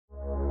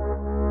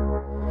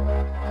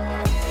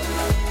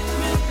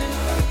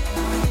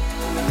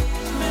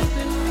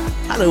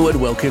Hello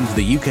and welcome to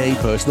the UK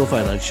Personal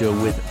Finance Show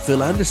with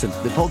Phil Anderson,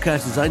 the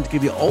podcast designed to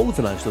give you all the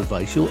financial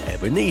advice you'll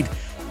ever need.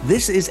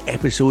 This is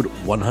episode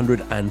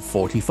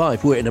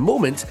 145, where in a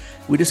moment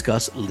we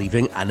discuss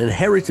leaving an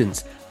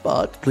inheritance.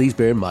 But please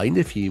bear in mind,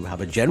 if you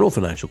have a general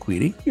financial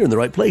query, you're in the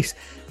right place,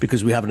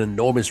 because we have an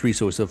enormous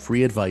resource of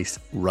free advice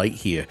right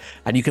here.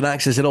 And you can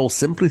access it all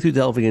simply through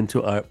delving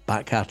into our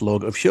back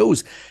catalogue of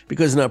shows,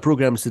 because in our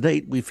programmes to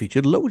date, we've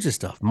featured loads of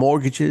stuff: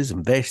 mortgages,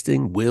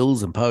 investing,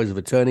 wills and powers of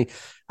attorney,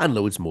 and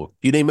loads more.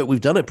 You name it, we've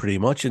done it pretty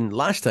much. And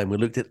last time we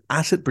looked at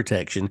asset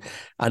protection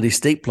and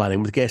estate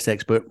planning with guest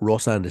expert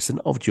Ross Anderson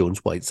of Jones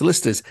White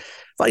Solicitors.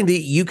 Find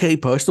the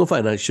UK Personal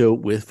Finance Show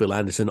with Phil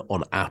Anderson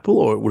on Apple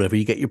or wherever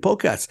you get your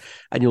podcasts,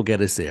 and you'll get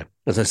us there.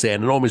 As I say,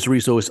 an enormous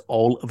resource,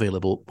 all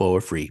available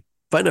for free.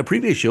 Find our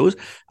previous shows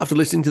after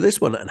listening to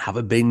this one and have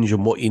a binge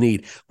on what you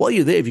need. While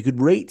you're there, if you could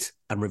rate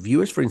and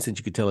review us, for instance,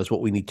 you could tell us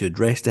what we need to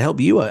address to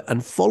help you out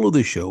and follow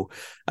the show.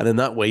 And in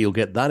that way, you'll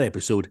get that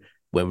episode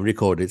when we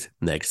record it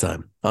next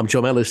time. I'm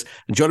John Ellis,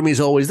 and joining me as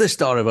always, the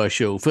star of our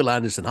show, Phil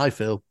Anderson. Hi,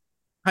 Phil.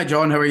 Hi,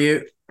 John. How are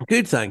you?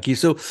 Good, thank you.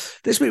 So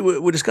this week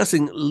we're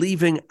discussing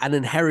leaving an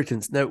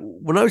inheritance. Now,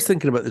 when I was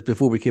thinking about this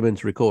before we came in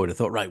to record, I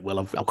thought, right, well,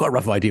 I've got a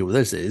rough idea what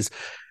this is.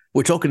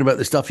 We're talking about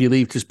the stuff you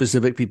leave to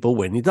specific people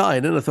when you die.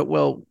 And then I thought,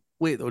 well,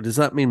 wait, does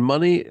that mean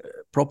money,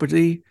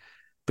 property,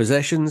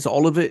 possessions,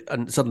 all of it?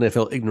 And suddenly I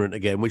felt ignorant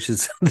again, which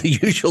is the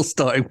usual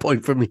starting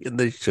point for me in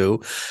this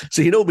show.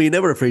 So you know me,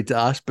 never afraid to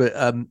ask,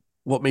 but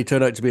what may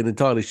turn out to be an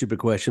entirely stupid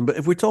question. But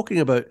if we're talking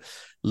about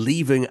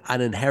leaving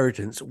an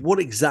inheritance, what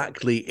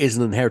exactly is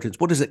an inheritance?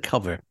 What does it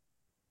cover?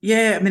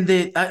 Yeah, I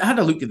mean, I had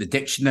a look at the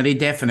dictionary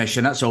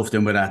definition. That's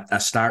often where I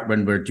start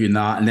when we're doing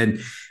that. And then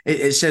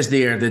it says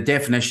there, the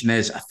definition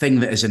is a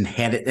thing that is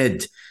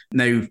inherited.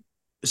 Now,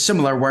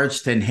 similar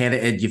words to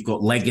inherited, you've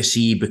got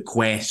legacy,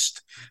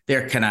 bequest.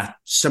 They're kind of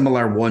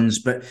similar ones.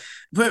 But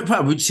what I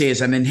would say is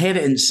an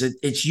inheritance,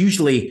 it's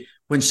usually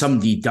when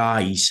somebody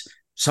dies,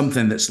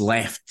 something that's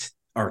left,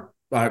 or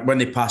when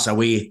they pass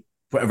away,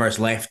 whatever's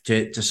left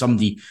to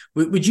somebody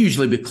would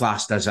usually be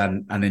classed as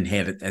an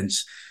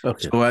inheritance.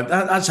 Okay. So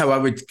that's how I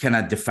would kind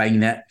of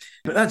define it.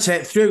 But that's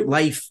it. Throughout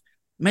life,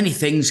 many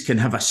things can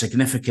have a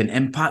significant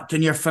impact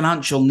on your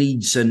financial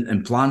needs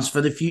and plans for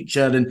the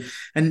future.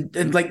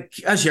 And like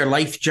as your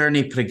life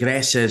journey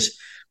progresses,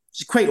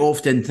 quite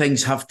often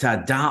things have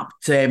to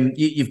adapt.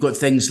 You've got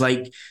things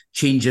like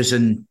changes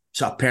in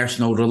sort of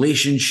personal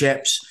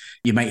relationships.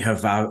 You might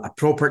have a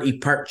property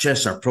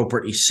purchase or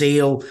property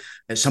sale.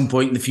 At some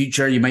point in the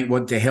future, you might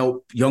want to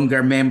help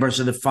younger members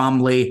of the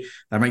family.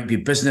 There might be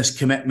business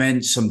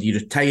commitments, somebody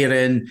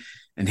retiring,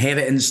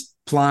 inheritance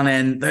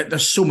planning.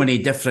 There's so many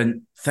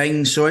different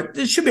things. So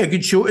it should be a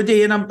good show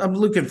today, and I'm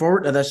looking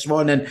forward to this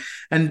one.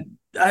 And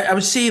I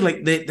would say,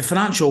 like, the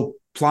financial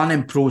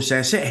planning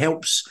process, it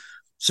helps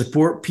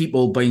support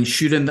people by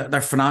ensuring that their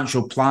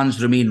financial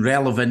plans remain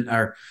relevant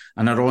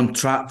and are on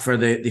track for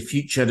the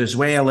future as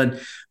well. And I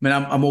mean,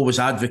 I'm always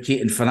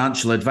advocating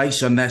financial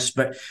advice on this,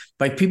 but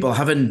by people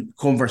having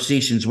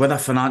conversations with a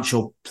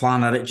financial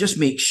planner, it just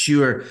makes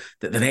sure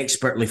that they're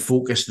expertly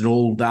focused on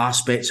all the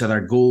aspects of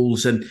their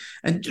goals and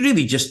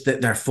really just that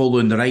they're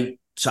following the right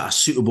sort of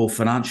suitable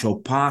financial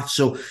path.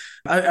 So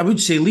I would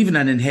say leaving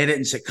an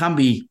inheritance, it can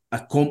be a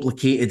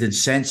complicated and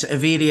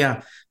sensitive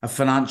area of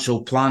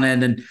financial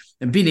planning,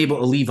 and being able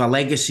to leave a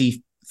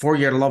legacy for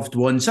your loved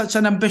ones. That's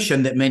an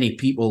ambition that many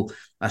people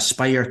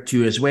aspire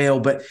to as well.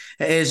 But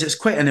it's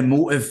quite an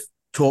emotive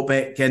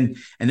topic, and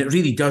it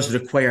really does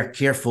require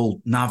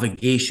careful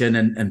navigation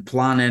and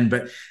planning.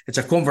 But it's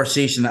a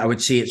conversation that I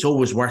would say it's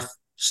always worth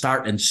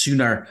starting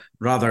sooner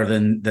rather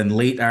than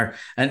later.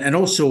 And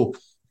also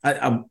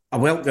a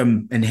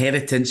welcome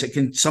inheritance, it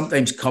can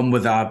sometimes come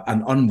with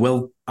an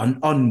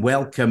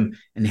unwelcome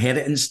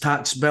inheritance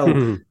tax bill.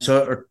 Mm-hmm.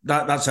 So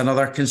that's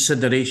another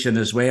consideration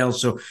as well.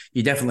 So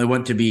you definitely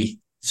want to be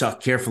sort of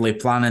carefully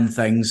planning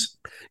things.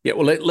 Yeah,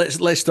 well,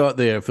 let's start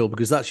there, Phil,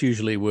 because that's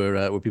usually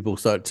where people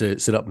start to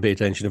sit up and pay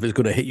attention if it's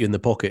going to hit you in the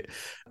pocket.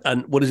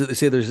 And what is it they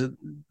say? There's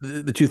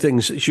the two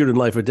things sure in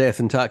life are death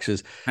and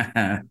taxes.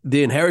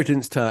 The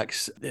inheritance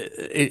tax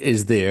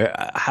is there.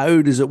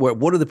 How does it work?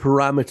 What are the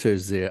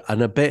parameters there?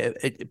 And I bet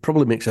it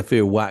probably makes a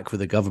fair whack for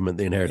the government,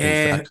 the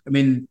inheritance tax. I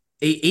mean,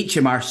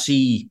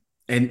 HMRC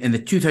in the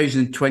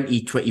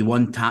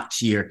 2020-21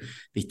 tax year,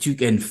 they took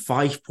in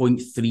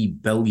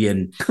 5.3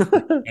 billion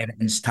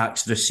inheritance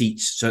tax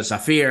receipts. So it's a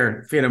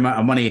fair amount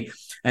of money.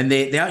 And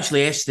they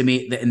actually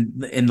estimate that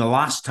in the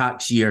last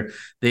tax year,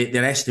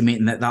 they're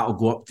estimating that that'll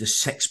go up to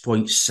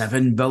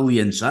 6.7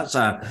 billion. So that's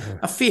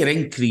a fair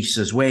increase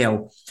as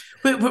well.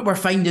 But what we're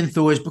finding,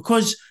 though, is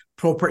because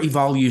property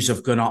values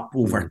have gone up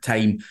over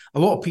time, a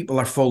lot of people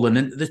are falling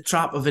into the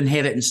trap of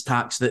inheritance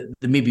tax that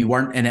they maybe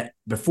weren't in it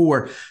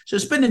before. So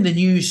it's been in the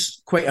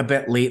news quite a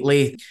bit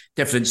lately.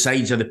 Different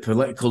sides of the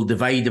political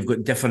divide have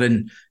got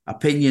different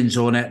opinions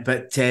on it,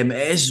 but it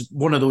is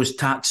one of those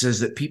taxes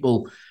that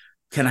people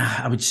kind of,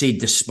 I would say,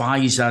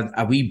 despise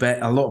a wee bit.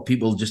 A lot of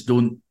people just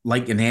don't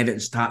like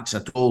inheritance tax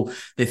at all.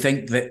 They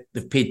think that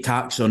they've paid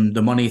tax on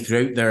the money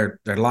throughout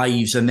their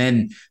lives, and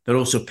then they're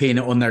also paying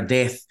it on their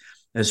death.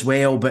 as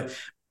well. But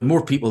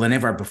more people than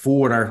ever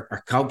before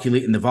are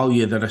calculating the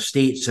value of their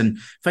estates and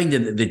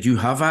finding that they do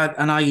have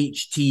an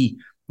IHT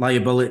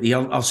liability.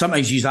 I'll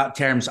sometimes use that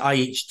term.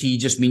 IHT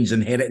just means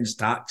inheritance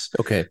tax.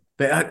 Okay.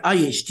 But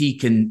IHT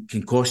can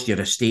cost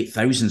your estate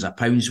thousands of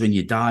pounds when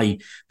you die.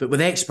 But with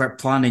expert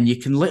planning, you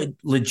can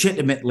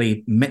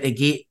legitimately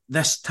mitigate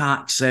this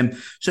tax. So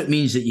it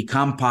means that you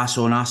can pass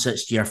on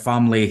assets to your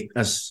family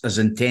as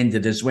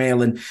intended as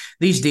well. And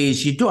these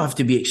days, you don't have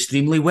to be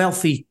extremely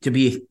wealthy to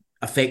be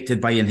affected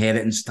by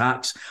inheritance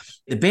tax.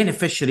 The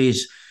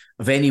beneficiaries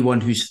of anyone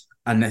who's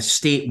an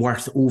estate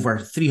worth over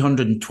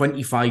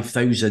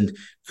 325,000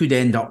 could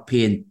end up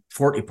paying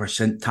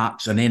 40%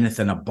 tax on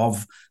anything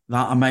above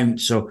that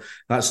amount. So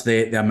that's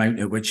the amount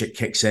at which it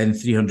kicks in,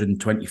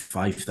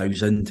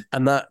 325,000.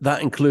 And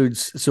that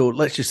includes, so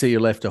let's just say you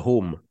left a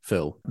home,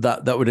 Phil.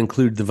 That would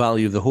include the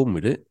value of the home,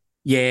 would it?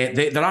 Yeah,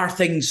 there are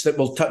things that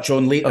we'll touch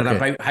on later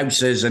about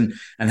houses and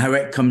how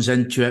it comes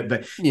into it.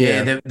 But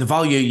the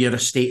value of your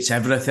estate's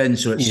everything.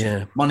 So it's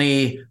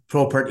money,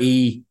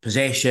 property,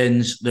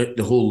 possessions,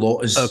 the whole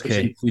lot is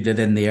included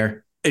in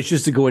there. It's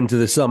just to go into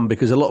the sum,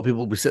 because a lot of people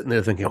will be sitting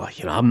there thinking,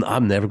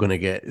 I'm never going to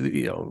get,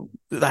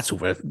 that's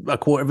over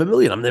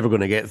 $250,000. I'm never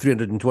going to get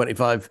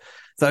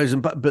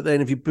 325,000. But then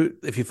if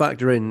you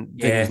factor in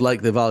things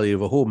like the value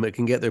of a home, it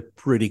can get there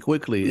pretty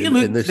quickly.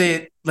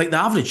 The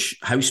average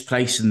house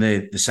price in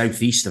the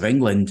southeast of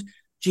England,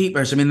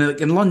 jeepers. I mean,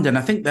 in London,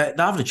 I think that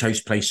the average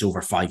house price is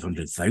over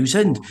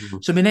 500,000. Mm-hmm.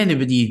 So I mean,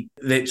 anybody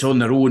that's on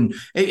their own,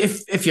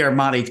 if you're a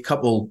married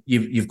couple,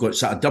 you've got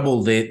sort of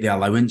double the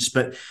allowance.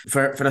 But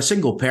for a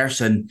single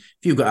person,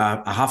 if you've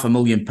got a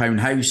 £500,000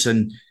 house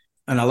and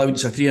an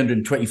allowance of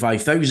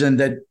 325,000,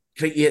 then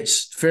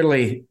it's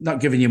fairly not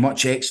giving you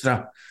much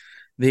extra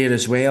there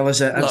as well, is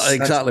it?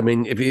 Exactly. I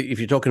mean, if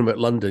you're talking about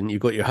London, you've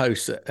got your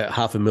house at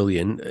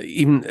 £500,000.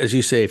 Even as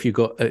you say, if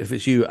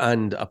it's you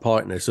and a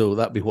partner, so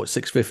that'd be what,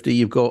 650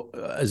 you've got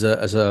as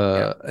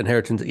a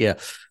inheritance. Yeah.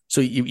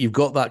 So you've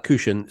got that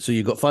cushion. So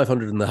you've got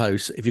 500 in the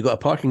house. If you've got a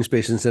parking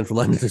space in central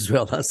London as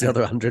well, that's the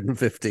other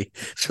 150.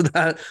 So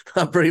that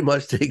pretty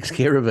much takes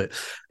care of it.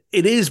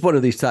 It is one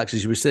of these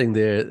taxes you were saying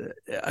there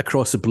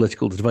across the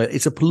political divide.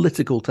 It's a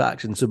political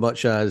tax in so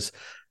much as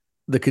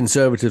the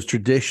Conservatives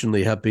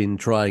traditionally have been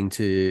trying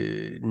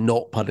to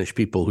not punish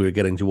people who are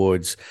getting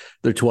towards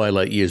their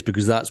twilight years,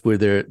 because that's where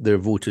their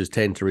voters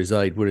tend to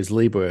reside, whereas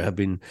Labour have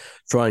been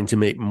trying to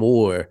make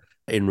more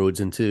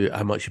inroads into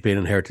how much you pay in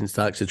inheritance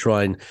tax to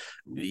try and,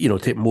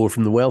 take more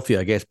from the wealthy,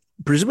 I guess.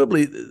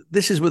 Presumably,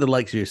 this is where the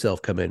likes of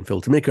yourself come in, Phil,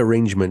 to make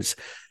arrangements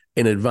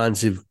in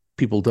advance of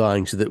people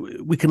dying so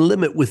that we can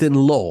limit within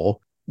law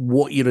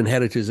what your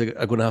inheritors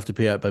are going to have to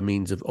pay out by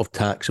means of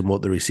tax and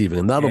what they're receiving.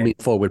 And that'll mean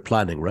forward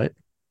planning, right?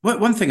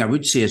 One thing I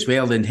would say as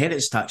well, the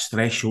inheritance tax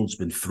threshold's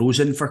been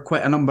frozen for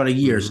quite a number of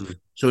years. Mm-hmm.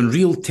 So in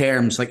real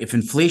terms, like if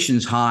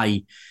inflation's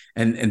high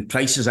and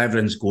prices,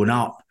 everything's going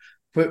up,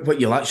 what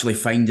you'll actually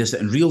find is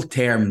that in real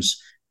terms,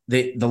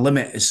 the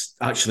limit has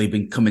actually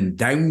been coming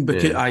down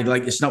because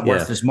it's not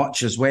worth as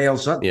much as well.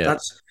 So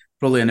that's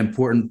probably an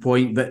important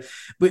point. But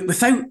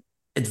without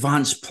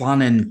advanced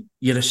planning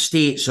your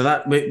estate, so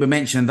that we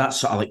mentioned that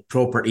sort of like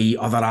property,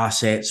 other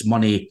assets,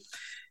 money,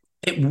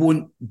 it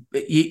won't.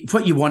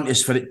 What you want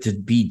is for it to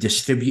be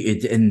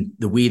distributed in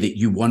the way that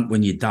you want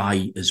when you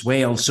die as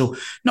well. So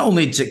not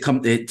only does it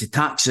come to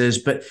taxes,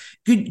 but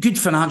good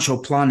financial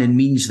planning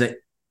means that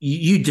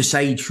you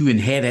decide who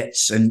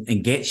inherits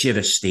and gets your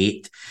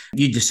estate.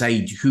 You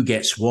decide who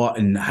gets what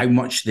and how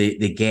much they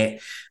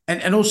get.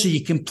 And also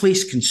you can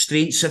place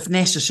constraints if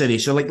necessary.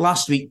 So like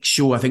last week's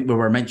show, I think we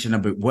were mentioning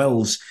about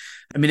wills.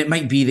 I mean, it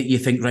might be that you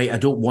think, right, I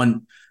don't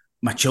want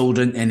my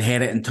children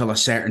inherit until a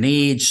certain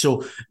age.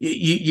 So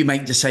you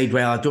might decide,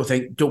 well, I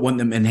don't want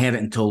them to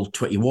inherit until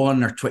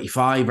 21 or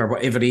 25 or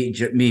whatever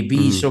age it may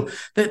be. So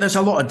there's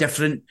a lot of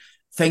different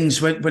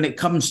things when it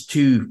comes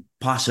to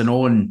passing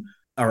on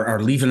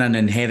or leaving an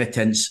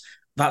inheritance.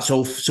 That's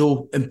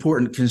also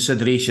important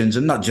considerations,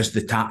 and not just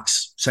the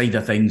tax side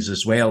of things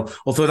as well.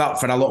 Although that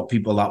for a lot of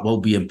people, that will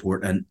be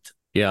important.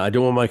 Yeah, I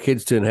don't want my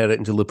kids to inherit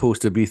until the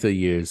post-Ibiza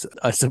years.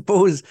 I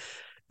suppose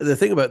the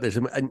thing about this,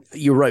 and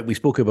you're right, we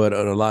spoke about it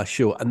on our last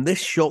show, and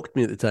this shocked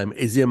me at the time,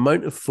 is the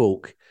amount of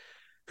folk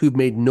who've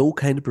made no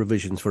kind of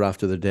provisions for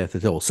after their death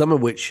at all. Some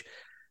of which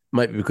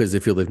might be because they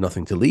feel they've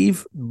nothing to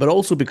leave, but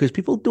also because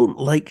people don't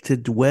like to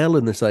dwell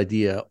in this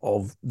idea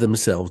of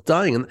themselves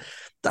dying. And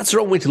that's the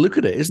wrong way to look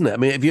at it, isn't it? I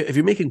mean, if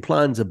you're making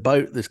plans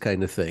about this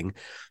kind of thing,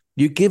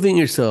 you're giving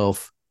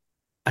yourself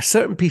a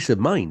certain peace of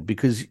mind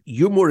because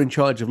you're more in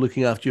charge of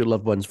looking after your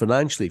loved ones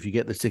financially if you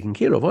get this taken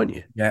care of, aren't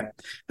you? Yeah,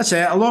 that's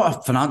it. A lot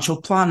of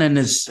financial planning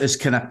is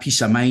kind of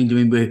peace of mind. I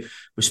mean,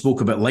 we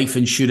spoke about life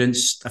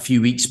insurance a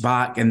few weeks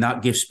back, and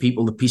that gives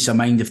people the peace of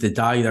mind if they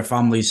die, their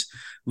families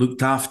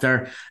looked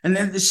after. And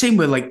then the same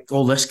with like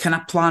all this kind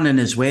of planning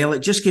as well. It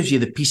just gives you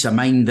the peace of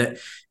mind that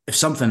if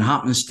something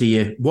happens to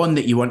you, one,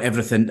 that you want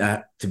everything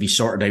to be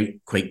sorted out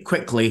quite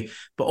quickly,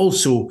 but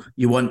also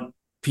you want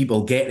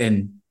people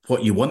getting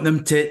what you want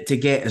them to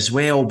get as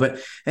well. But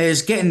it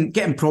is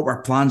getting proper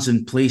plans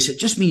in place. It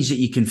just means that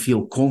you can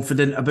feel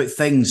confident about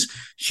things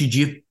should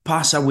you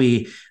pass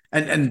away.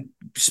 And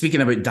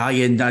speaking about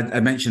dying, I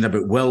mentioned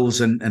about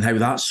wills and how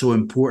that's so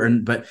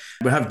important. But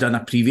we have done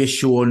a previous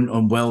show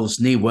on wills,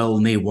 nae will,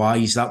 nae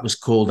wise. That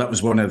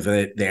was one of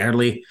the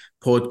early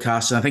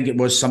podcasts. And I think it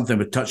was something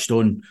we touched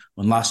on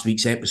last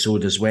week's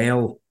episode as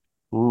well.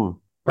 Mm.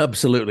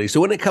 Absolutely.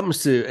 So when it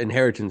comes to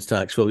inheritance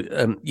tax, well,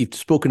 you've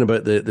spoken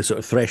about the sort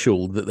of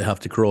threshold that they have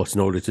to cross in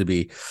order to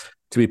be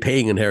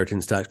paying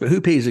inheritance tax, but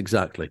who pays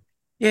exactly?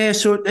 Yeah,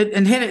 so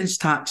inheritance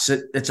tax,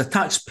 it's a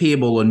tax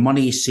payable on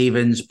money,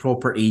 savings,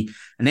 property,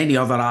 and any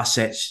other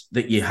assets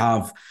that you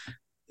have.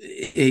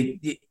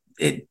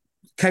 It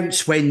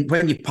counts when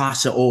you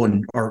pass it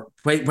on, or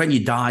when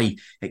you die,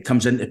 it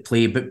comes into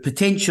play, but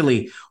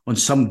potentially on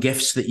some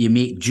gifts that you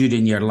make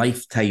during your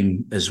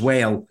lifetime as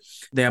well.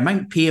 The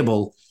amount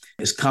payable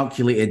is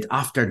calculated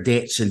after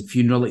debts and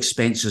funeral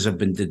expenses have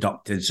been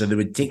deducted. So they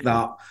would take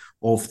that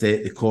off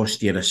the cost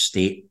of your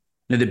estate.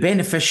 Now, the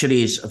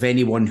beneficiaries of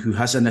anyone who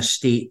has an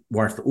estate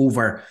worth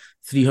over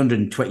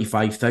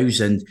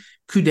 325,000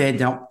 could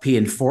end up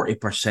paying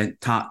 40%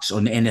 tax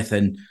on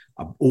anything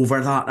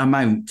over that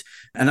amount.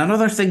 And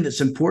another thing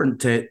that's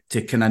important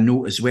to kind of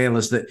note as well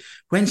is that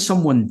when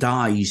someone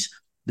dies,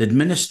 the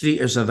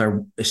administrators of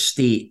their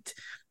estate,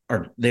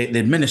 or the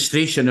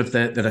administration of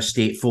their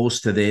estate,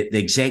 falls to the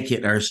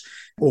executors,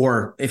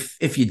 or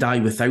if you die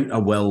without a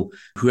will,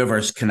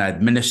 whoever's kind of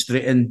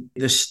administrating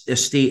this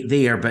estate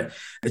there. But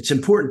it's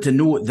important to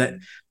note that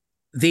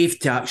they've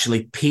to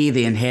actually pay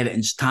the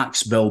inheritance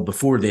tax bill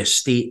before the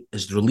estate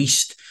is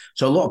released.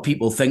 So a lot of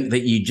people think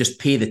that you just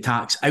pay the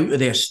tax out of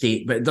the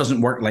estate, but it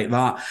doesn't work like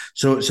that.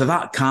 So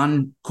that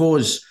can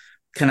cause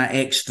kind of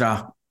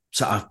extra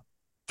sort of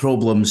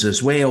problems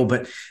as well.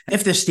 But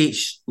if the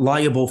estate's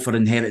liable for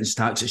inheritance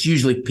tax, it's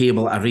usually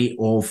payable at a rate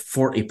of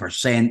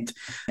 40%,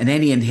 and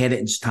any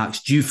inheritance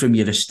tax due from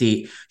your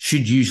estate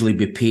should usually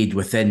be paid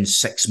within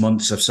 6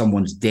 months of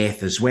someone's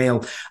death as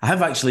well. I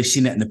have actually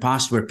seen it in the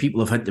past where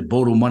people have had to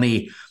borrow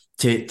money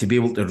to be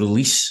able to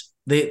release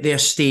the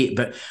estate,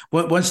 but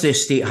once the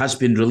estate has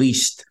been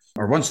released,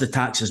 or once the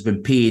tax has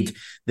been paid,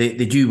 they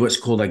do what's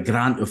called a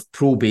grant of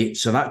probate,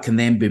 so that can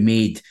then be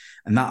made,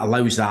 and that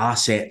allows the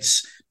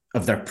assets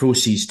of their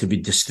proceeds to be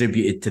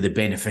distributed to the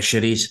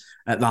beneficiaries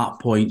at that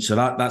point. So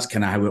that's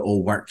kind of how it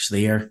all works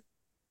there.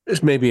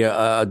 This may be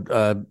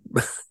a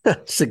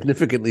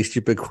significantly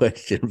stupid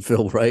question,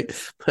 Phil, right?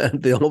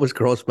 They always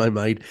cross my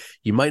mind.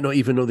 You might not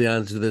even know the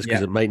answer to this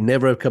because it might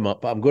never have come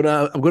up, but I'm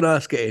gonna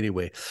ask it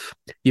anyway.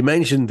 You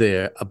mentioned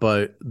there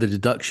about the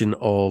deduction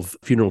of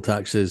funeral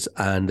taxes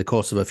and the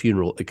cost of a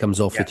funeral. It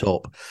comes off the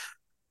top.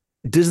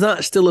 Does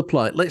that still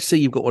apply? Let's say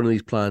you've got one of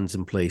these plans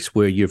in place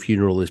where your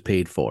funeral is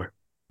paid for,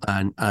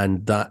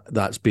 and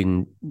that's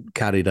been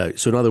carried out.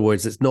 So in other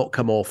words, it's not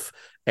come off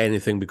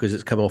anything because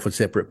it's come off a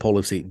separate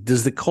policy.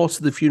 Does the cost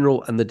of the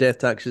funeral and the death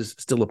taxes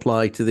still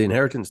apply to the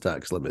inheritance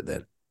tax limit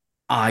then?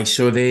 Aye,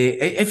 so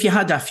if you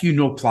had a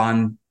funeral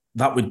plan,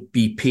 that would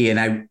be paying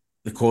out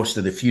the cost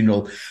of the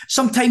funeral.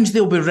 Sometimes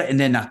they'll be written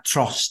in a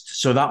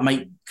trust, so that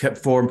might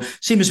form.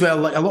 Same as well,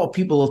 like a lot of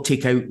people will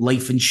take out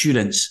life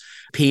insurance,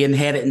 pay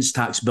inheritance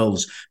tax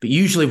bills, but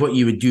usually what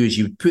you would do is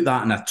you would put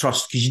that in a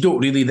trust because you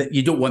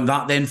don't want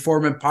that then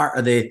forming part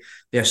of the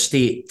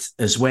estate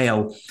as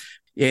well.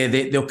 Yeah,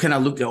 they'll kind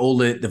of look at all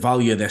the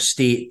value of the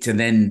estate, and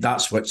then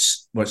that's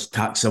what's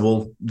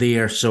taxable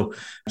there. So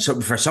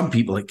for some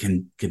people, it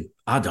can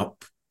add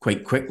up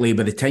quite quickly.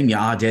 By the time you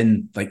add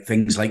in like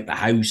things like the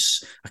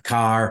house, a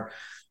car,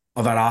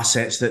 other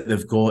assets that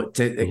they've got,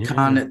 it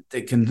can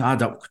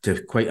add up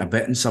to quite a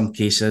bit in some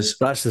cases.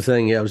 That's the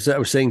thing. Yeah, I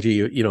was saying to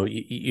you,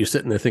 you're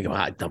sitting there thinking,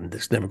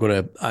 this is never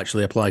going to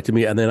actually apply to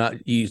me, and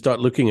then you start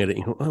looking at it, and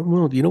you go, oh,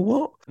 well, you know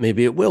what?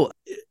 Maybe it will.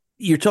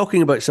 You're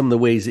talking about some of the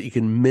ways that you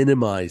can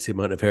minimize the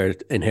amount of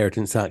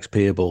inheritance tax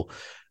payable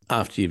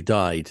after you've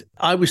died.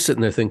 I was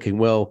sitting there thinking,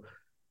 well,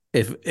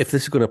 if this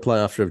is going to apply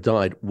after I've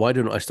died, why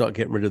don't I start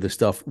getting rid of the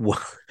stuff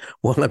while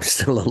I'm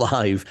still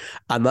alive?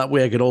 And that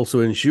way I can also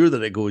ensure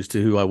that it goes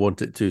to who I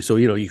want it to. So,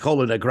 you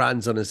call in a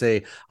grandson and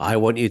say, I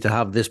want you to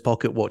have this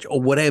pocket watch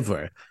or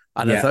whatever,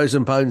 and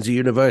 £1,000 of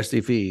university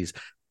fees.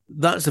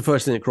 That's the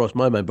first thing that crossed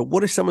my mind. But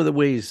what are some of the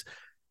ways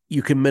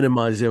you can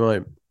minimize the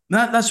amount?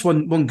 That's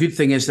one good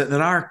thing, is that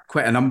there are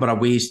quite a number of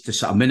ways to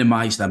sort of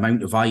minimise the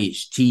amount of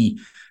IHT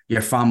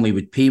your family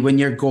would pay when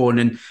you're gone.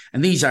 And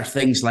these are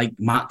things like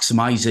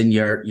maximising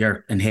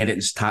your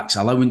inheritance tax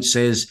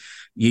allowances.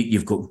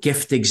 You've got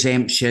gift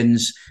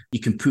exemptions. You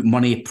can put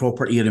money,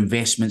 property or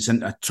investments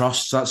into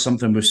trusts. That's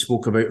something we've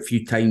spoke about a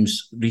few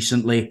times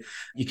recently.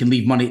 You can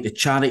leave money to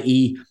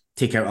charity,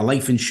 take out a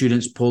life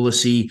insurance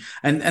policy.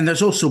 And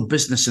there's also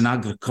business and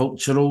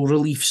agricultural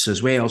reliefs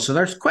as well. So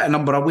there's quite a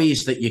number of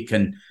ways that you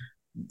can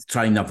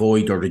try and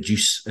avoid or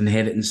reduce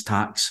inheritance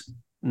tax.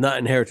 And that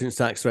inheritance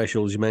tax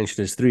threshold, as you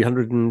mentioned, is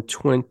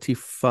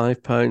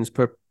 £325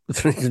 per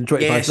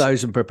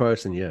 325,000 per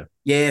person. Yeah.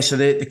 So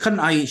the current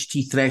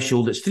IHT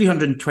threshold, it's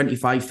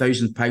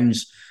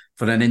 £325,000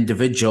 for an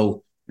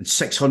individual, and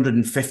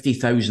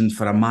 650,000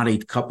 for a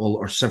married couple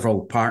or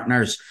several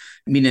partners.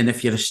 Meaning,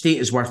 if your estate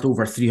is worth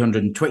over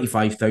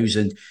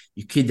 325,000,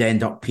 you could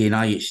end up paying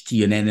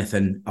IHT on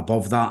anything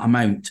above that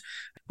amount.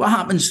 What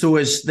happens though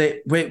is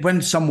that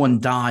when someone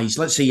dies,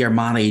 let's say you're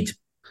married,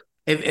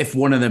 if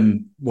one of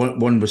them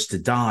one was to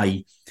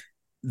die,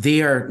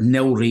 their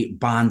nil rate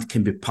band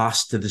can be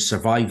passed to the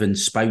surviving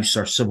spouse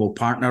or civil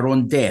partner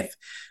on death.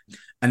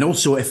 And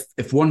also,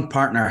 if one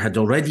partner had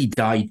already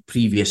died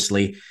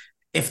previously,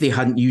 if they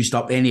hadn't used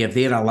up any of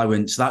their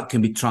allowance, that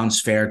can be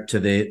transferred to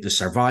the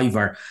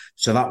survivor.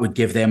 So that would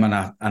give them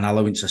an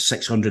allowance of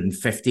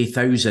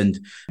 650,000.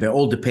 It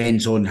all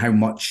depends on how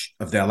much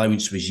of the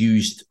allowance was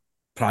used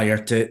prior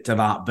to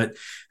that. But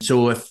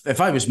so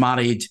if I was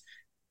married,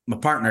 my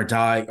partner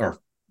died or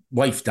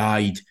wife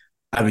died,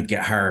 I would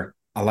get her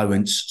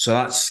allowance. So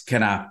that's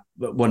kind of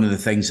one of the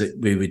things that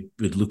we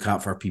would look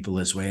at for people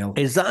as well.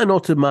 Is that an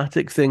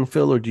automatic thing,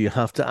 Phil, or do you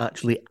have to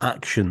actually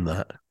action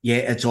that? Yeah,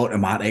 it's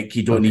automatic.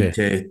 You don't need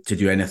to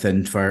do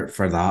anything for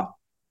that.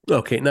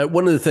 Okay. Now,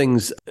 one of the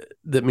things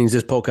that means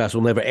this podcast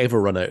will never,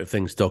 ever run out of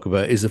things to talk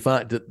about is the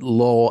fact that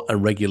law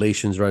and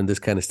regulations around this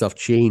kind of stuff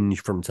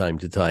change from time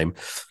to time.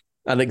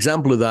 An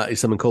example of that is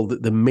something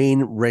called the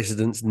main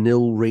residence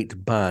nil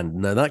rate band.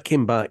 Now, that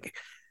came back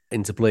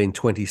into play in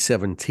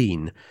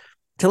 2017.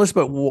 Tell us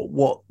about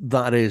what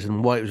that is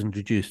and why it was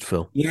introduced,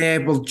 Phil. Yeah,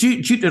 well,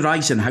 due to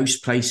rising house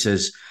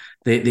prices,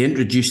 they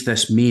introduced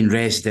this main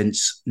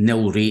residence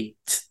nil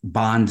rate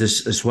band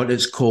is what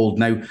it's called.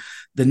 Now,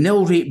 the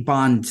nil rate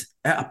band,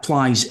 it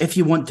applies if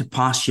you want to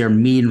pass your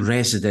main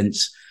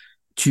residence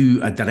to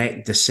a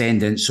direct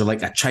descendant, so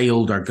like a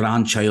child or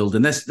grandchild.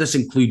 And this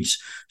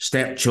includes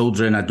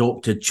stepchildren,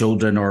 adopted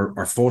children,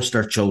 or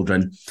foster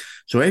children.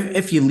 So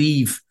if you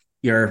leave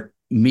your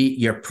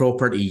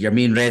property, your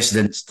main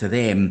residence to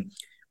them,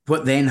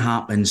 what then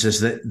happens is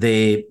that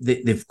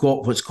they've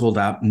got what's called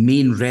a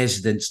main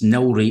residence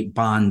nil rate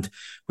band,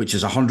 which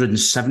is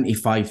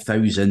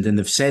 175,000, and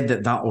they've said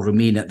that will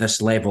remain at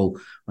this level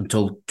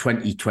until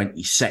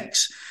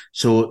 2026.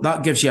 So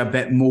that gives you a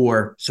bit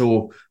more.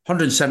 So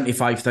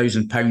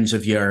 £175,000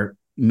 of your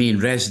main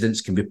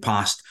residence can be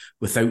passed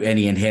without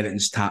any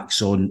inheritance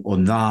tax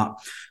on that.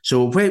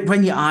 So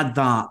when you add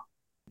that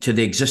to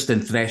the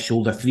existing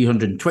threshold of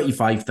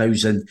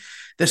 325,000,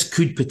 this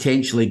could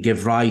potentially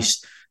give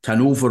rise to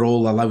an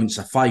overall allowance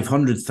of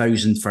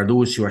 500,000 for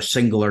those who are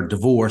single or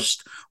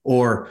divorced,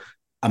 or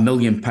 £1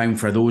 million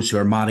for those who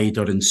are married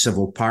or in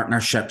civil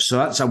partnerships. So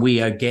that's a way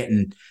of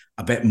getting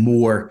a bit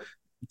more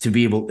to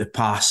be able to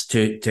pass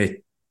to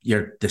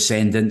your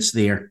descendants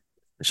there.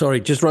 Sorry,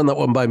 just run that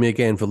one by me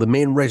again. For the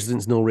main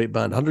residence nil rate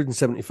band,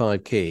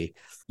 175k.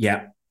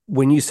 Yeah.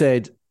 When you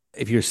said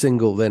if you're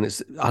single, then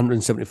it's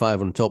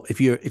 175 on top. If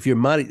you're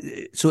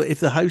married, so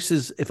if a house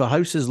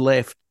is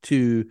left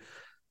to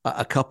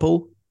a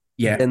couple,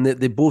 yeah, and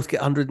they both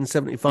get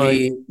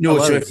 175. No,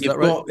 so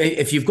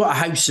if you've got a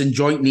house in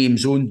joint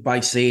names owned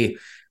by, say,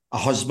 a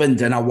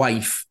husband and a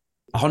wife,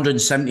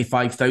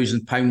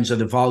 £175,000 of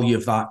the value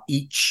of that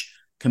each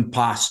can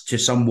pass to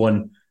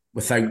someone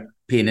without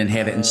paying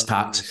inheritance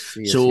tax.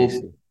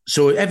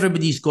 So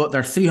everybody's got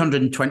their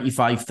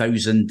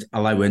 325,000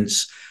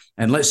 allowance,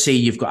 and let's say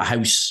you've got a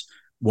house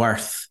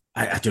worth,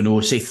 I don't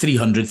know, say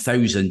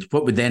 300,000.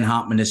 What would then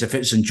happen is if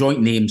it's in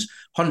joint names,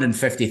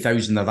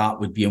 150,000 of that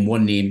would be in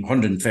one name,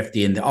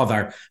 150 in the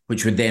other,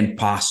 which would then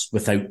pass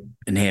without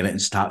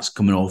inheritance tax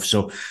coming off.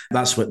 So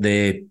that's what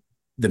the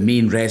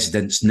main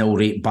residence nil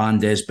rate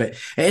band is. But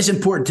it is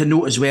important to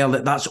note as well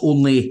that that's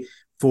only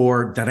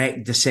for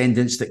direct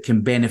descendants that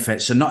can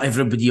benefit. So not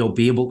everybody will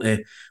be able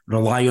to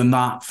rely on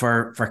that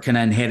for kind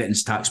of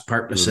inheritance tax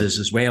purposes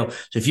as well.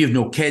 So if you have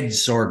no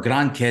kids or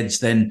grandkids,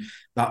 then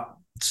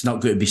it's not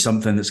going to be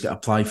something that's going to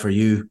apply for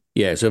you.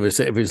 Yeah, so if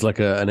it's like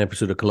an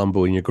episode of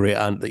Columbo and your great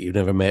aunt that you've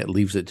never met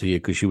leaves it to you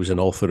because she was an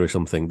author or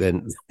something,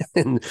 then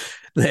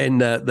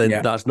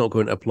that's not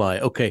going to apply.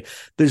 Okay,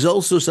 there's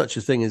also such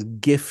a thing as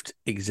gift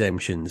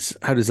exemptions.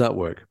 How does that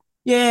work?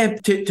 Yeah,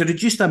 to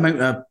reduce the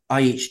amount of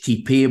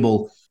IHT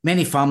payable,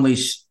 many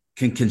families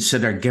can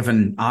consider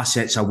giving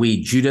assets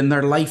away during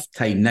their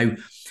lifetime. Now,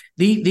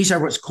 these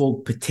are what's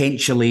called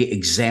potentially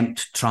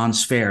exempt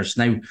transfers.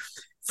 Now,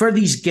 for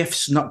these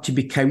gifts not to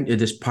be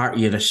counted as part of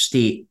your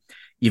estate,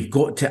 you've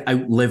got to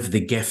outlive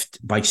the gift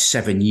by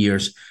 7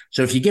 years.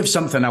 So if you give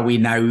something away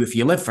now, if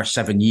you live for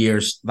 7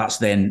 years, that's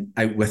then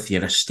out with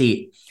your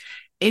estate.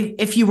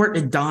 If you were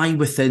to die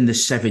within the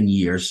 7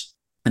 years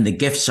and the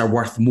gifts are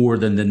worth more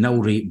than the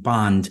nil rate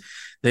band,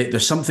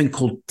 there's something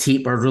called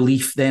taper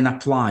relief then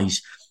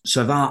applies.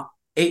 So that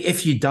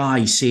if you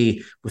die,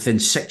 say, within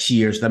 6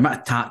 years, the amount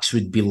of tax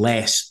would be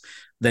less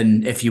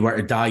than if you were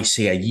to die,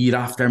 say, a year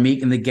after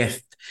making the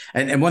gift.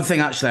 And one thing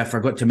actually I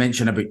forgot to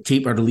mention about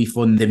taper relief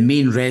on the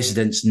main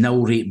residence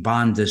nil rate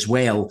band as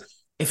well.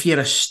 If your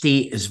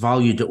estate is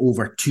valued at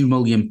over £2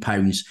 million,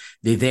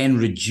 they then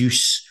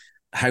reduce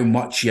how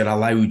much you're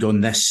allowed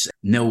on this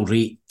nil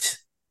rate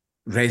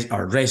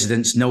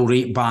residence nil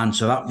rate band.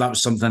 So that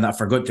was something that I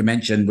forgot to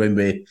mention when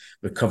we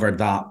covered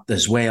that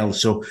as well.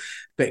 So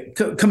But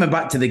coming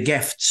back to the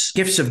gifts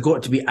have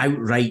got to be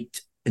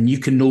outright and you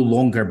can no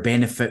longer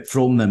benefit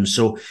from them.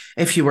 So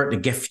if you were to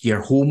gift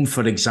your home,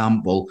 for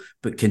example,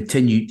 but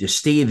continue to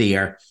stay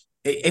there,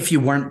 if you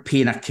weren't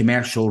paying a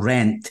commercial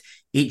rent,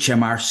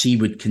 HMRC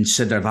would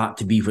consider that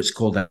to be what's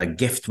called a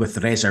gift with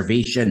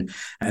reservation,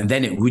 and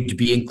then it would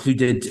be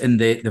included in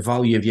the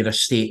value of your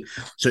estate.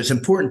 So it's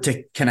important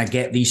to kind of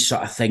get these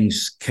sort of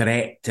things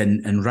correct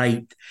and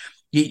right.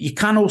 You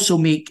can also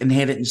make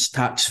inheritance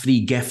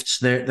tax-free gifts.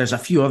 There's a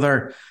few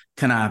other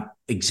kind of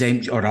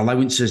exempt or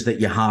allowances that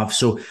you have.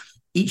 So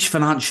each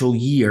financial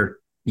year,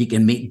 you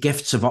can make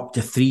gifts of up to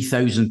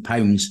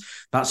 £3,000.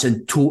 That's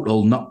in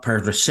total, not per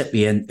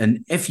recipient.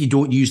 And if you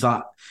don't use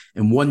that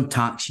in one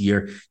tax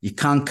year, you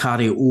can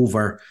carry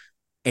over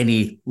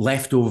any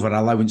leftover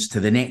allowance to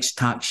the next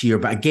tax year.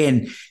 But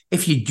again,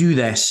 if you do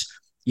this,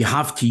 you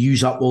have to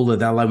use up all of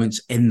the allowance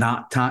in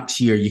that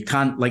tax year. You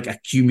can't like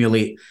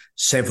accumulate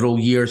several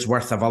years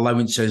worth of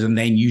allowances and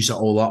then use it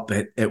all up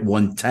at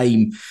one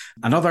time.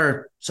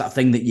 Another sort of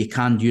thing that you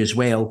can do as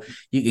well,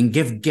 you can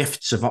give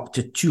gifts of up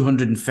to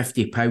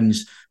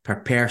 £250 per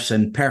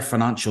person per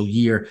financial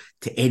year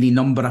to any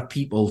number of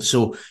people.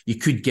 So you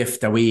could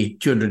gift away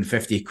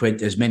 250 quid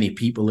to as many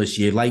people as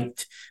you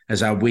liked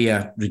as a way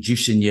of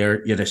reducing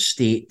your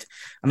estate.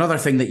 Another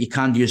thing that you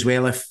can do as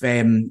well, if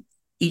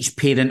each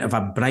parent of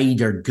a bride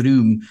or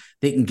groom,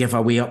 they can give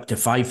away up to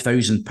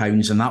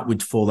 £5,000 and that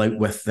would fall out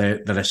with their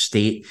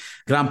estate.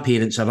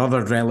 Grandparents or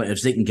other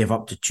relatives, they can give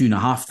up to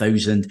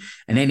 £2,500.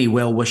 And any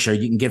well-wisher,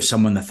 you can give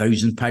someone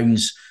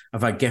 £1,000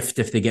 of a gift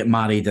if they get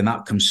married, and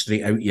that comes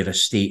straight out your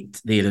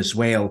estate there as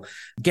well.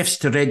 Gifts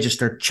to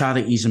registered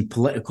charities and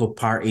political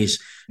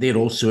parties, they're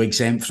also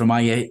exempt from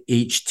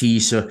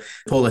IHT. So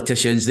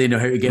politicians, they know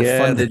how to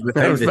get funded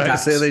without the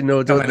tax. They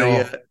know, don't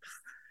they?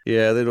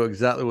 Yeah, they know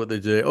exactly what they're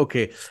doing.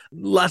 Okay,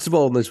 last of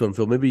all on this one,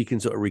 Phil, maybe you can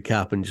sort of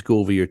recap and just go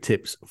over your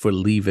tips for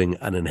leaving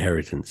an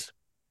inheritance.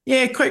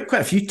 Yeah, quite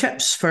a few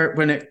tips for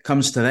when it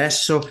comes to this.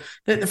 So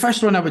the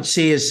first one I would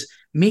say is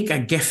make a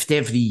gift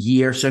every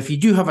year. So if you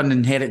do have an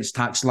inheritance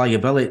tax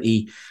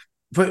liability,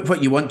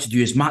 what you want to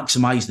do is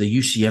maximise the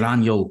use of your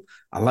annual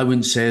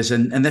allowances,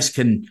 and this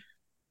can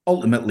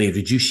ultimately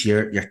reduce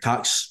your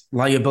tax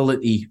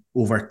liability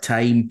over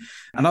time.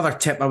 Another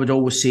tip I would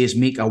always say is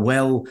make a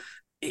will.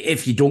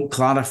 If you don't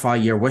clarify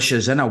your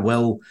wishes in a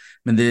will,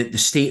 I mean, the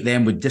state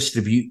then would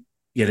distribute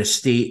your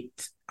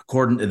estate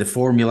according to the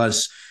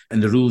formulas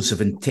and the rules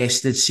of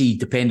intestacy,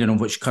 depending on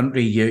which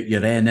country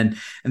you're in. And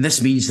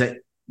this means that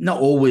not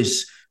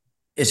always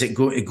is it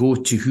going to go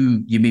to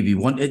who you maybe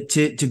want it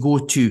to go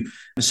to.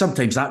 And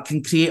sometimes that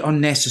can create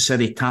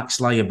unnecessary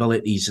tax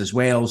liabilities as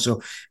well.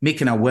 So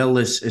making a will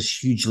is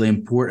hugely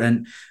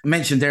important. I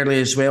mentioned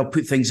earlier as well,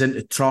 put things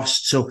into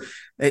trust. So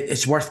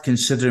it's worth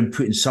considering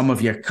putting some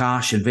of your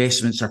cash,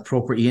 investments or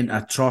property into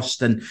a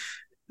trust. And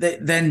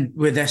then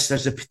with this,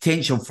 there's a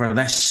potential for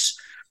this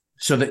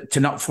so that to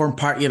not form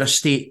part of your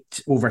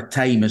estate over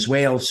time as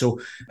well. So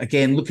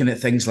again, looking at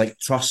things like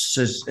trusts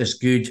is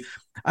good.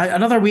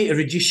 Another way to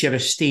reduce your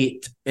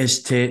estate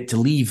is to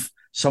leave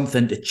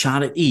something to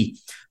charity.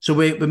 So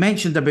we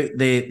mentioned about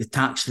the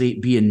tax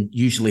rate being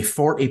usually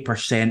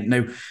 40%.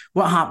 Now,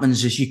 what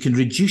happens is you can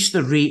reduce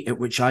the rate at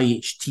which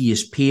IHT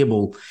is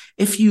payable.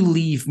 If you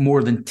leave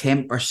more than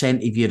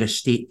 10% of your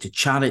estate to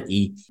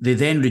charity, they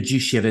then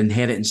reduce your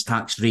inheritance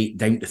tax rate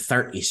down to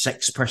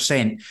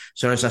 36%.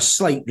 So there's a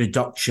slight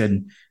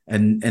reduction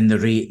in the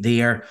rate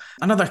there.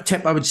 Another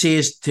tip I would say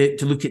is to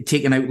look at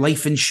taking out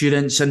life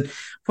insurance. And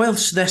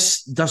whilst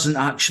this doesn't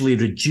actually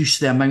reduce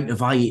the amount of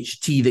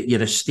IHT that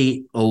your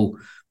estate will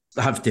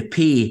have to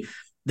pay,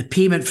 the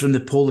payment from the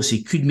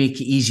policy could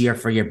make it easier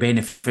for your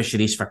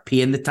beneficiaries for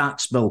paying the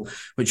tax bill,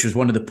 which was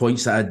one of the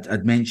points that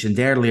I'd mentioned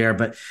earlier.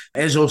 But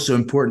it is also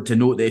important to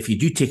note that if you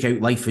do take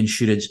out life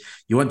insurance,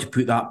 you want to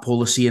put that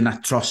policy in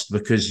a trust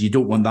because you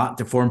don't want that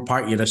to form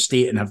part of your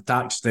estate and have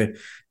tax to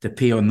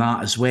pay on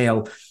that as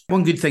well.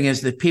 One good thing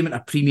is the payment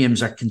of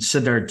premiums are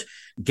considered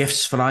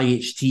gifts for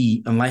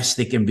IHT unless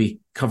they can be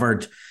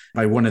covered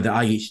by one of the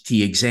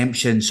IHT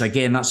exemptions. So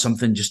again, that's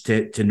something just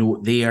to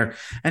note there.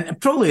 And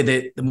probably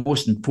the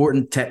most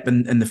important tip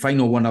and the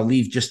final one I'll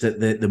leave just at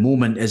the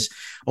moment is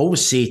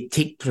always say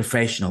take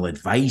professional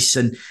advice.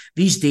 And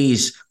these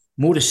days,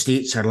 more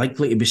estates are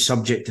likely to be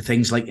subject to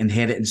things like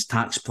inheritance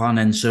tax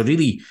planning. So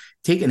really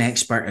taking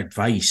expert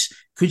advice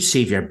could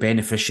save your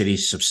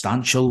beneficiaries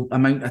substantial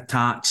amount of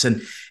tax.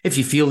 And if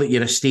you feel that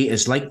your estate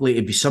is likely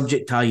to be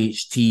subject to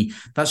IHT,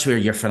 that's where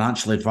your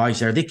financial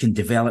advisor, they can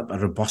develop a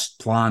robust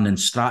plan and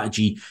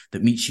strategy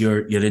that meets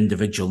your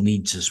individual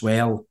needs as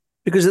well.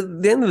 Because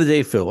at the end of the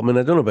day, Phil, I mean,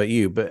 I don't know about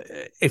you, but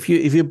if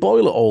you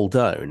boil it all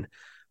down,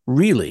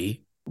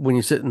 really, when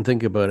you sit and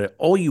think about it,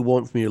 all you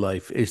want from your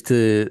life is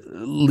to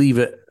leave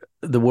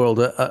the world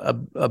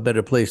a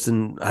better place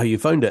than how you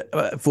found it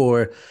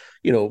for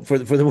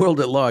the world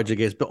at large, I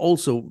guess, but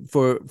also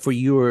for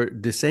your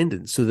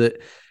descendants, so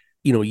that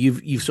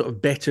you've sort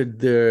of bettered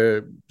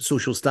their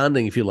social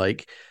standing, if you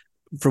like,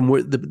 from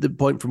where the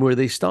point from where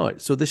they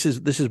start. So this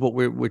is what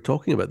we're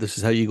talking about. This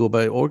is how you go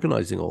about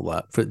organizing all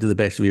that to the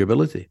best of your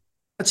ability.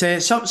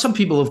 That's it. Some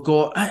people have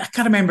got. I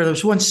can't remember. There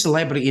was one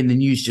celebrity in the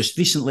news just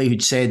recently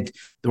who'd said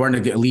they weren't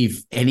going to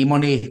leave any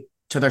money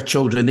to their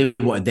children. They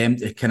wanted them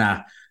to kind of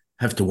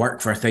have to work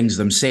for things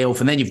themselves.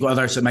 And then you've got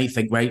others that might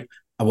think, right,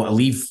 I want to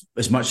leave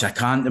as much as I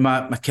can to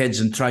my kids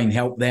and try and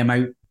help them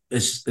out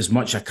as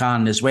much as I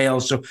can as well.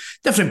 So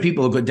different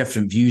people have got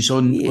different views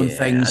on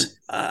things.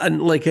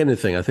 And like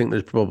anything, I think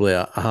there's probably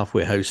a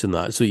halfway house in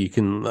that. So you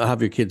can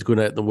have your kids going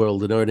out in the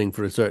world and earning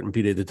for a certain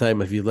period of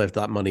time if you've left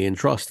that money in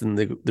trust, and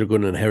they're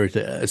going to inherit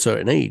it at a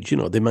certain age.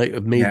 They might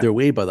have made their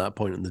way by that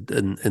point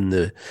in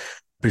the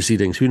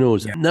proceedings. Who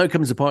knows? Yeah. Now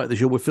comes the part of the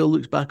show where Phil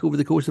looks back over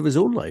the course of his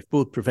own life,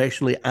 both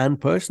professionally and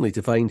personally,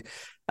 to find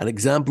an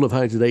example of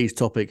how today's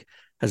topic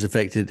has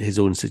affected his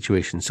own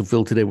situation. So,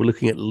 Phil, today we're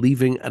looking at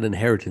leaving an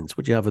inheritance.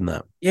 What do you have in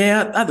that?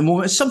 Yeah, at the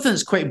moment, it's something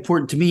that's quite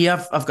important to me.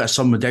 I've got a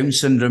son with Down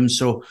syndrome,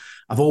 so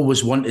I've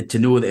always wanted to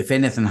know that if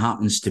anything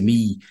happens to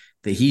me,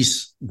 that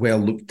he's well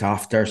looked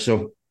after.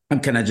 So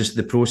I'm kind of just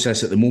the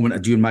process at the moment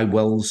of doing my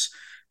wills.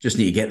 Just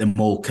need to get them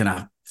all kind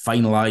of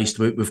finalised.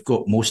 We've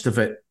got most of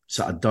it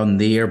sort of done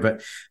there,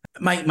 but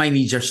my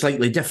needs are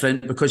slightly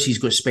different because he's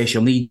got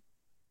special needs.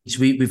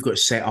 We've got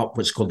set up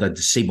what's called a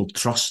disabled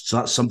trust. So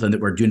that's something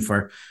that we're doing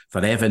for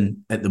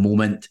Evan at the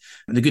moment.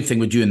 And the good thing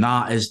with doing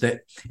that is that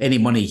any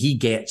money he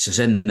gets is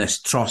in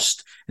this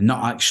trust and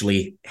not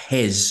actually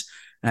his.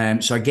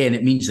 So again,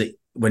 it means that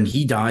when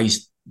he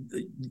dies,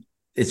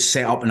 it's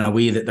set up in a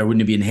way that there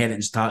wouldn't be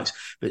inheritance tax,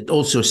 but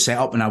also set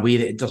up in a way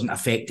that it doesn't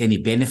affect any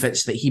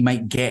benefits that he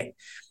might get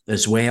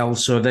as well.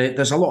 So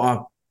there's a lot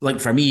of, like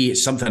for me,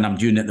 it's something I'm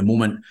doing at the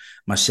moment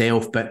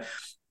myself, but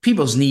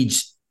people's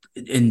needs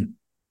in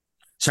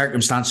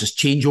circumstances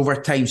change over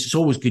time. So it's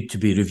always good to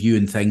be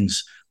reviewing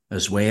things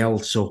as well.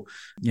 So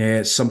yeah,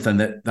 it's something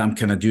that I'm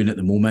kind of doing at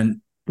the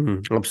moment.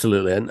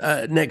 Absolutely.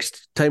 And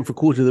next, time for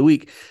quote of the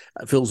week.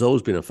 Phil's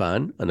always been a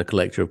fan and a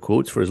collector of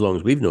quotes for as long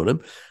as we've known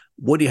him.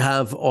 What do you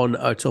have on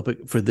our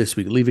topic for this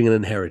week, leaving an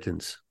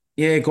inheritance?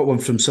 Yeah, I got one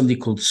from somebody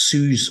called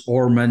Suze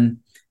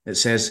Orman. It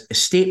says,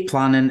 estate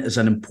planning is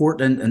an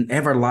important and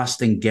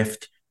everlasting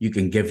gift you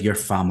can give your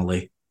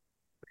family.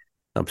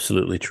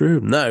 Absolutely true.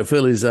 Now,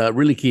 Phil is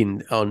really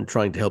keen on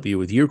trying to help you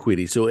with your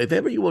query. So if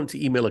ever you want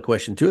to email a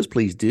question to us,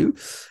 please do.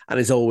 And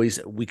as always,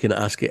 we can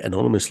ask it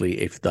anonymously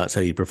if that's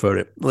how you prefer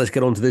it. Let's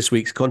get on to this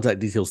week's contact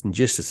details in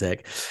just a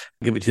sec.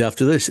 I'll give it to you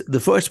after this.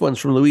 The first one's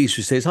from Louise,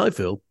 who says, hi,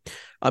 Phil.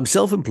 I'm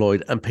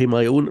self-employed and pay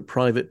my own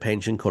private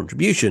pension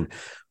contribution.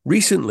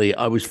 Recently,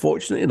 I was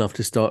fortunate enough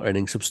to start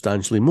earning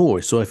substantially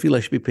more, so I feel I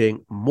should be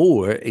paying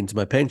more into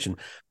my pension,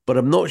 but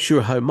I'm not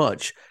sure how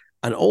much.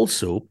 And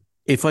also,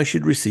 if I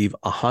should receive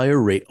a higher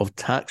rate of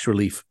tax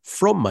relief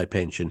from my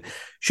pension.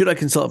 Should I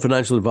consult a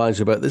financial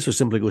advisor about this or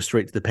simply go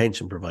straight to the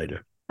pension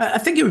provider? I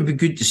think it would be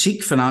good to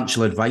seek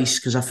financial advice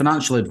because a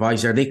financial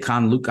advisor, they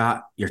can look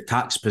at your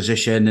tax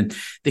position and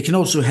they can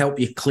also help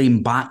you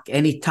claim back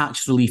any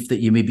tax relief that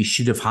you maybe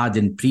should have had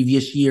in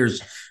previous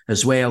years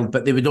as well.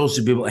 But they would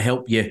also be able to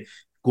help you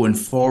going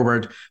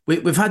forward.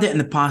 We've had it in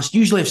the past.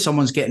 Usually if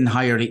someone's getting a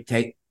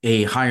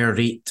higher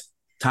rate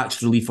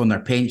tax relief on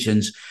their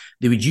pensions,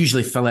 they would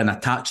usually fill in a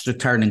tax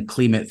return and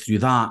claim it through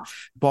that.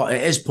 But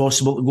it is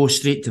possible to go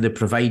straight to the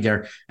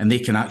provider and they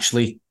can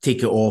actually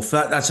take it off.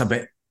 That's a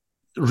bit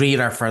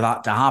rarer for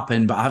that to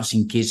happen, but I've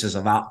seen cases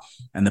of that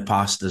in the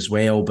past as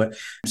well. But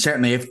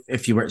certainly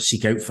if you were to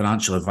seek out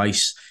financial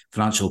advice,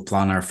 financial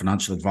planner,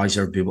 financial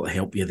advisor would be able to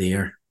help you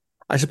there.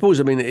 I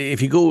suppose, I mean,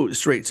 if you go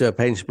straight to a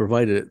pension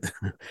provider,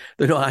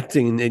 they're not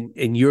acting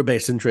in your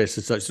best interest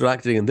as such, they're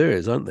acting in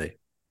theirs, aren't they?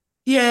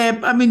 Yeah,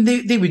 I mean,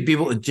 they would be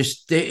able to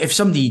just, if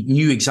somebody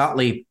knew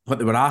exactly what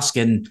they were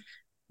asking,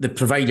 the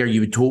provider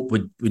you would hope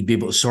would be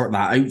able to sort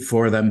that out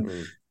for them.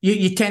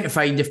 You tend to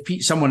find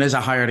if someone is a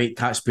higher rate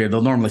taxpayer,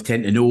 they'll normally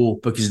tend to know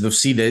because they'll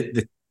see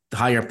the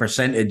higher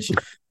percentage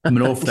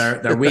coming off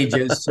their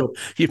wages. So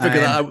you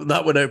figure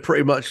that one out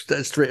pretty much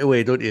straight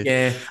away, don't you?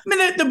 Yeah. I mean,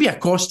 there'll be a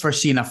cost for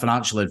seeing a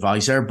financial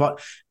advisor, but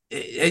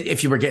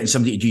if you were getting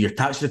somebody to do your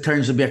tax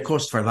returns, there'll be a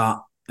cost for that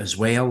as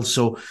well.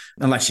 So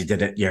unless you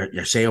did it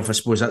yourself, I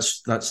suppose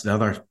that's the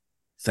other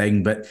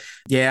thing. But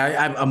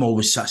yeah, I'm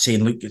always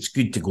saying, look, it's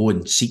good to go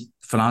and seek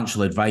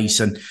financial advice,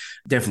 and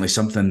definitely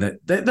something that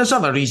there's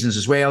other reasons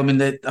as well. I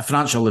mean, a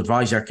financial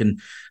advisor can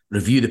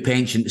review the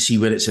pension to see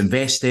where it's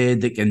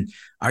invested.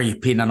 Are you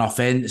paying enough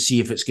in to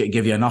see if it's going to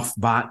give you enough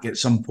back at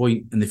some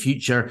point in the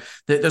future?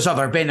 There's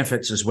other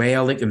benefits as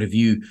well. They can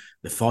review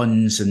the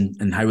funds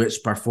and how it's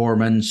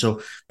performing.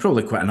 So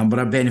probably quite a number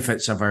of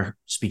benefits ever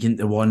speaking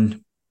to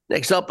one.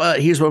 Next up,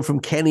 here's one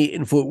from Kenny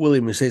in Fort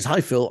William who says,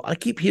 hi, Phil. I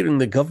keep hearing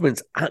the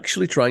government's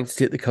actually trying to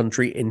take the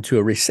country into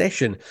a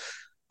recession.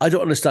 I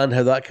don't understand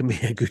how that can be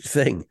a good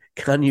thing.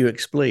 Can you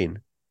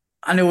explain?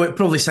 I know it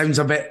probably sounds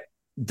a bit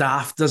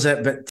daft, does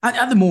it? But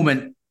at the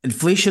moment,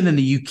 inflation in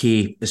the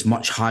UK is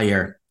much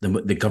higher than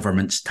what the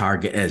government's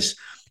target is.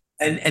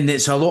 And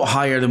it's a lot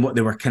higher than what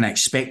they were kind of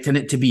expecting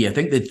it to be. I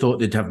think they thought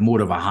they'd have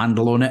more of a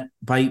handle on it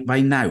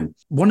by now.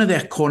 One of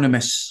the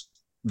economists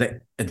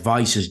that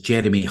advises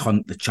Jeremy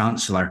Hunt, the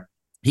Chancellor,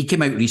 he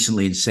came out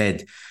recently and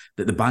said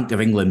that the Bank of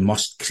England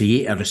must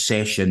create a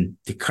recession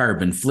to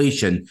curb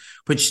inflation,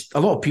 which a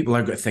lot of people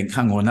are going to think,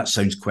 hang on, that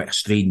sounds quite a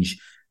strange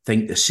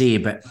thing to say.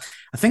 But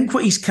I think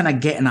what he's kind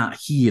of getting at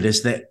here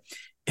is that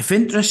if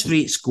interest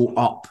rates go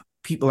up,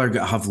 people are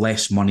going to have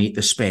less money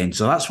to spend.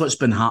 So that's what's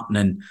been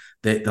happening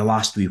the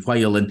last wee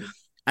while. And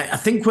I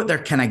think what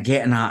they're kind of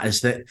getting at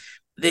is that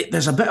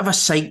there's a bit of a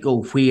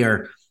cycle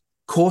where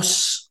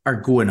costs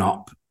are going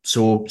up.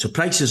 So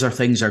prices of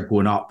things are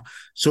going up.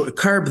 So to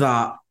curb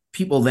that,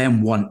 people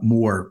then want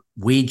more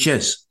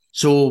wages.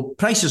 So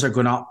prices are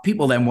going up.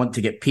 People then want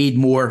to get paid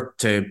more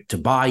to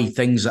buy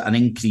things at an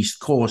increased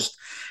cost.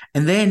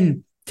 And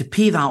then to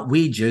pay that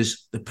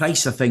wages, the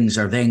price of things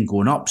are then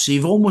going up. So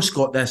you've almost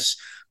got this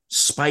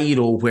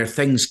spiral where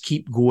things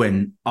keep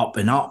going up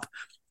and up.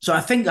 So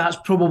I think that's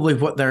probably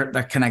what they're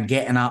kind of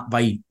getting at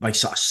by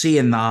sort of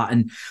saying that.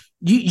 And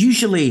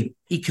usually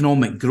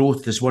economic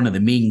growth is one of the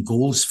main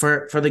goals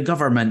for the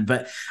government.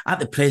 But at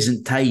the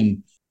present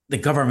time, the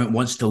government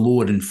wants to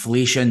lower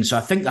inflation. So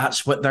I think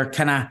that's what they're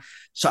kind of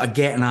sort of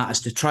getting at,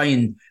 is to try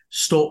and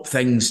stop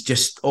things,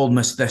 just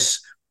almost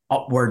this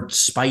upward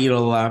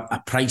spiral of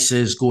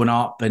prices going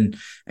up. And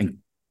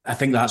I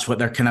think that's what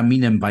they're kind of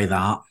meaning by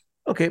that.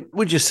 Okay,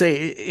 we'll just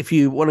say if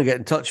you want to get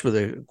in touch with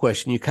a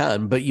question, you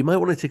can, but you might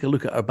want to take a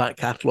look at our back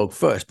catalogue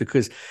first,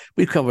 because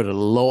we've covered a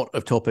lot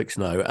of topics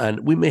now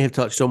and we may have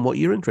touched on what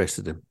you're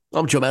interested in.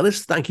 I'm John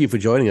Ellis. Thank you for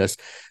joining us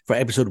for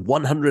episode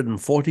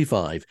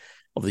 145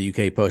 of the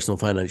UK Personal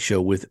Finance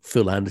Show with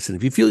Phil Anderson.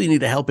 If you feel you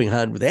need a helping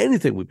hand with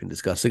anything we've been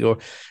discussing or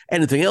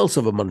anything else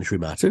of a monetary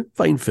matter,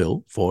 find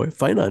Phil for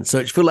finance.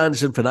 Search Phil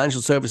Anderson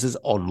Financial Services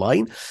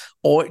online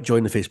or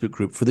join the Facebook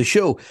group for the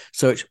show.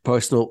 Search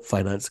Personal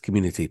Finance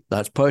Community.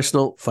 That's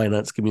Personal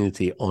Finance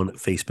Community on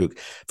Facebook.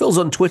 Phil's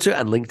on Twitter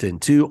and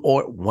LinkedIn too,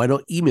 or why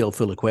not email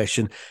Phil a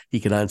question he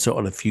can answer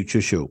on a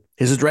future show.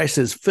 His address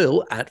is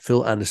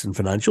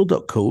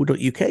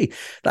phil@philandersonfinancial.co.uk.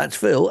 That's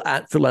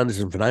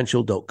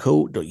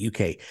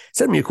phil@philandersonfinancial.co.uk.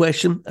 Send me a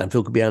question and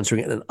Phil could be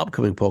answering it in an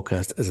upcoming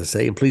podcast, as I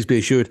say. And please be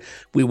assured,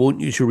 we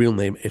won't use your real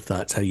name if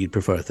that's how you'd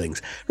prefer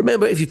things.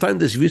 Remember, if you found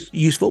this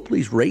useful,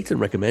 please rate and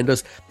recommend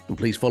us. And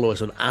please follow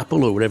us on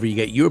Apple or wherever you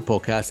get your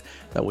podcast.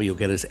 That way you'll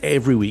get us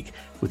every week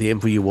with the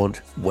info you want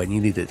when you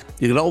need it.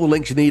 You get all the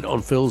links you need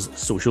on Phil's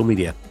social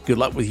media. Good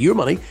luck with your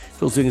money.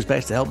 Phil's doing his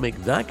best to help make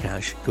that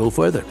cash go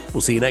further.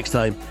 We'll see you next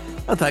time,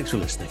 and thanks for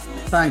listening.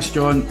 Thanks,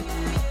 John.